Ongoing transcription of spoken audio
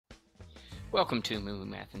Welcome to Moo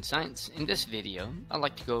Math and Science. In this video, I'd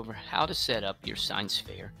like to go over how to set up your science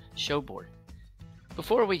fair show board.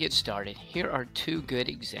 Before we get started, here are two good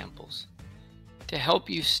examples to help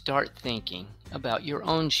you start thinking about your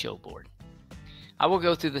own show board. I will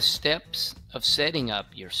go through the steps of setting up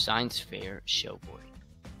your science fair show board.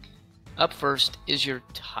 Up first is your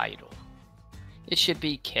title. It should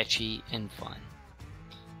be catchy and fun.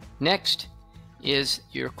 Next is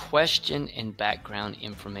your question and background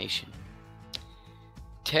information.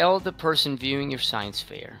 Tell the person viewing your science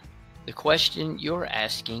fair the question you're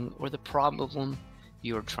asking or the problem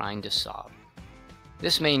you're trying to solve.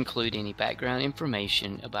 This may include any background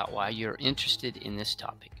information about why you're interested in this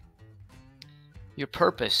topic. Your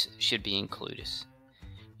purpose should be included.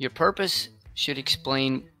 Your purpose should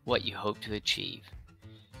explain what you hope to achieve,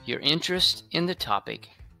 your interest in the topic,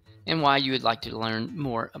 and why you would like to learn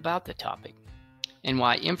more about the topic, and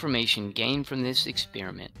why information gained from this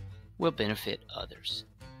experiment will benefit others.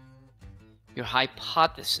 Your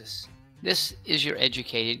hypothesis. This is your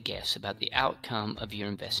educated guess about the outcome of your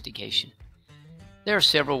investigation. There are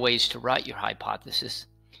several ways to write your hypothesis.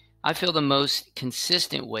 I feel the most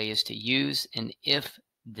consistent way is to use an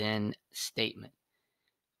if-then statement.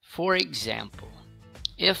 For example,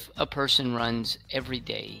 if a person runs every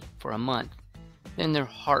day for a month, then their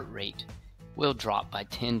heart rate will drop by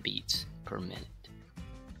 10 beats per minute.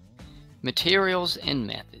 Materials and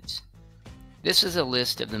methods. This is a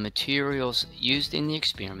list of the materials used in the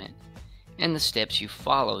experiment and the steps you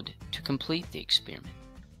followed to complete the experiment.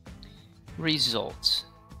 Results.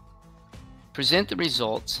 Present the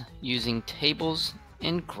results using tables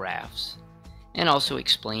and graphs and also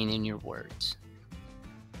explain in your words.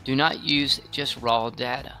 Do not use just raw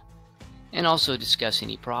data, and also discuss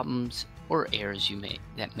any problems or errors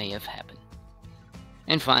that may have happened.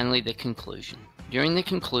 And finally, the conclusion. During the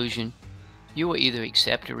conclusion, you will either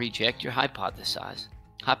accept or reject your hypothesis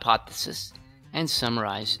and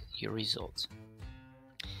summarize your results.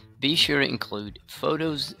 Be sure to include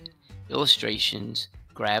photos, illustrations,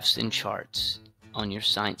 graphs, and charts on your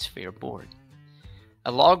science fair board.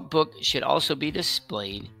 A logbook should also be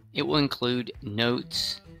displayed. It will include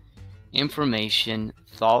notes, information,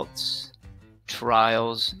 thoughts,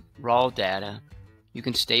 trials, raw data. You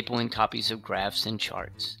can staple in copies of graphs and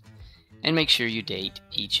charts, and make sure you date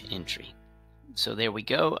each entry. So there we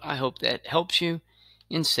go. I hope that helps you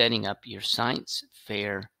in setting up your science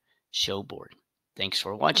fair show board. Thanks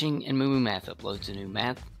for watching, and Moo Math uploads a new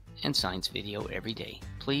math and science video every day.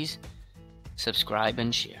 Please subscribe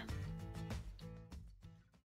and share.